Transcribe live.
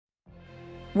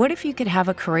What if you could have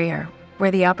a career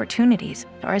where the opportunities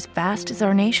are as vast as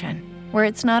our nation, where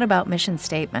it's not about mission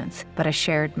statements, but a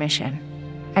shared mission?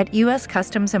 At U.S.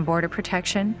 Customs and Border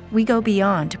Protection, we go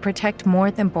beyond to protect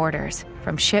more than borders.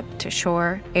 From ship to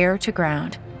shore, air to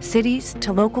ground, cities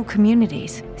to local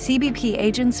communities, CBP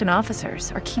agents and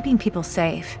officers are keeping people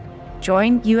safe.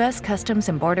 Join U.S. Customs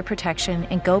and Border Protection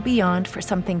and go beyond for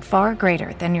something far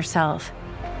greater than yourself.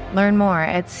 Learn more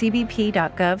at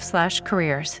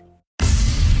cbp.gov/careers.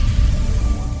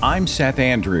 I'm Seth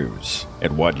Andrews,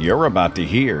 and what you're about to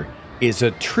hear is a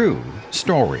true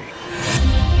story.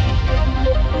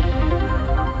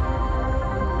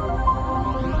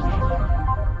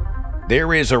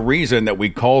 There is a reason that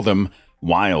we call them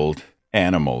wild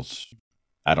animals.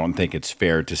 I don't think it's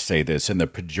fair to say this in the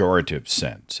pejorative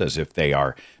sense, as if they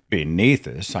are beneath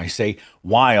us. I say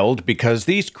wild because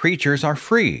these creatures are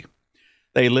free.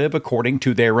 They live according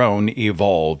to their own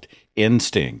evolved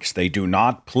instincts. They do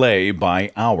not play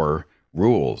by our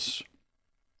rules.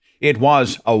 It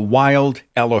was a wild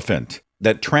elephant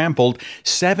that trampled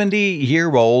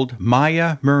 70-year-old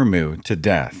Maya Murmu to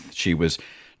death. She was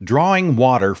drawing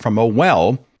water from a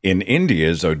well in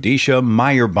India's Odisha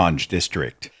Mayurbhanj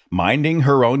district. Minding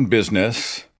her own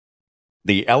business,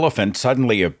 the elephant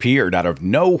suddenly appeared out of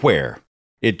nowhere.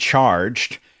 It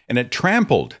charged and it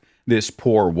trampled this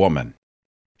poor woman.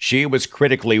 She was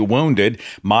critically wounded.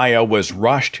 Maya was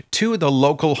rushed to the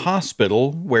local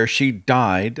hospital where she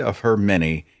died of her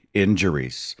many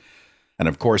injuries. And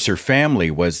of course, her family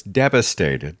was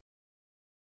devastated.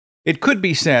 It could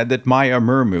be said that Maya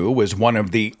Murmu was one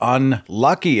of the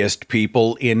unluckiest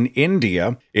people in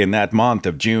India in that month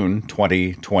of June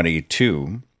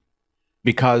 2022,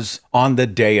 because on the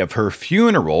day of her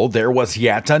funeral, there was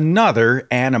yet another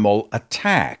animal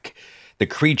attack. The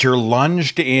creature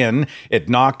lunged in, it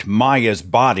knocked Maya's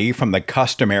body from the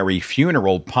customary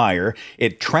funeral pyre,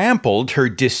 it trampled her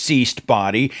deceased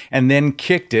body, and then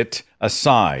kicked it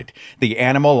aside. The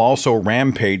animal also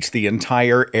rampaged the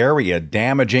entire area,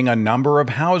 damaging a number of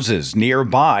houses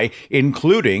nearby,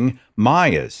 including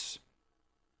Maya's.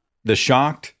 The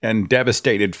shocked and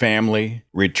devastated family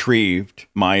retrieved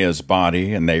Maya's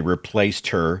body, and they replaced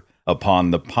her upon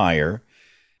the pyre.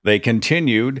 They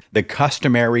continued the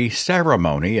customary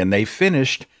ceremony, and they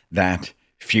finished that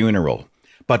funeral.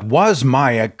 But was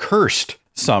Maya cursed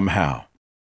somehow?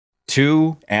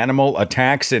 2 animal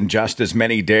attacks in just as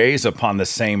many days upon the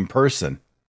same person.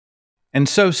 And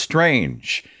so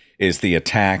strange is the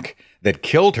attack that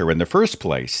killed her in the first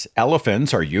place.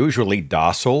 Elephants are usually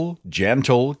docile,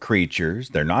 gentle creatures.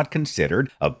 They're not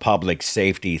considered a public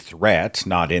safety threat,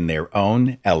 not in their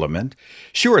own element.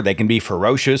 Sure, they can be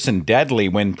ferocious and deadly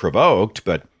when provoked,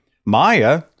 but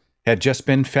Maya had just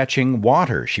been fetching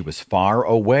water. She was far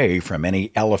away from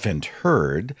any elephant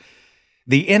herd.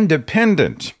 The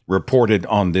Independent reported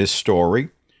on this story.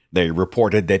 They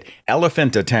reported that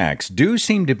elephant attacks do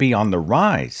seem to be on the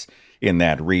rise in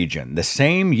that region. The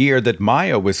same year that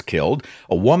Maya was killed,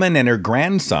 a woman and her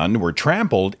grandson were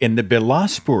trampled in the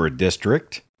Bilaspur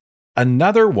district.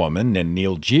 Another woman in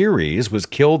Nilgiris was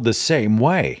killed the same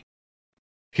way.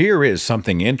 Here is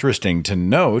something interesting to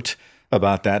note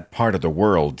about that part of the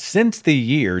world. Since the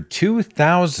year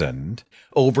 2000,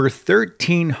 over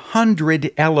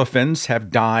 1,300 elephants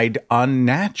have died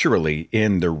unnaturally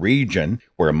in the region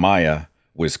where Maya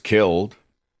was killed.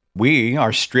 We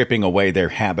are stripping away their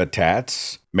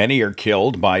habitats. Many are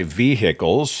killed by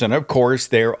vehicles, and of course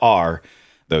there are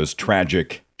those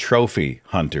tragic trophy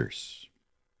hunters.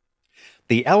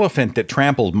 The elephant that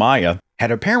trampled Maya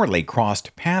had apparently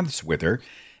crossed paths with her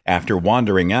after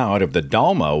wandering out of the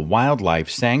Dalma Wildlife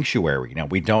Sanctuary. Now,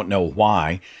 we don't know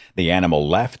why the animal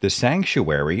left the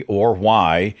sanctuary or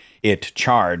why it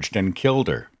charged and killed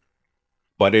her.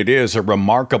 But it is a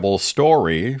remarkable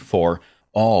story for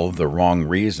all the wrong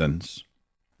reasons.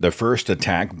 The first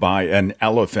attack by an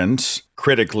elephant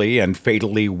critically and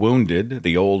fatally wounded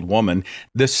the old woman.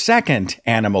 The second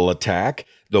animal attack,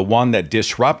 the one that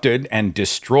disrupted and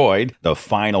destroyed the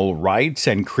final rites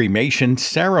and cremation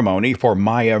ceremony for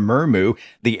Maya Murmu,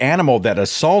 the animal that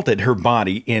assaulted her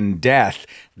body in death,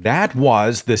 that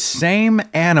was the same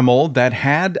animal that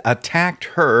had attacked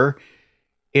her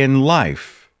in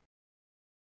life.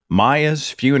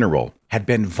 Maya's funeral had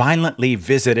been violently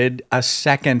visited a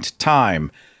second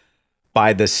time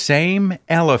by the same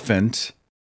elephant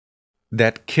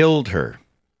that killed her.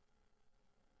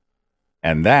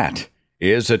 And that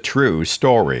is a true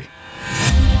story.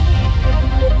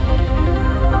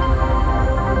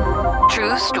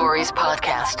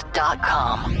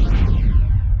 TrueStoriesPodcast.com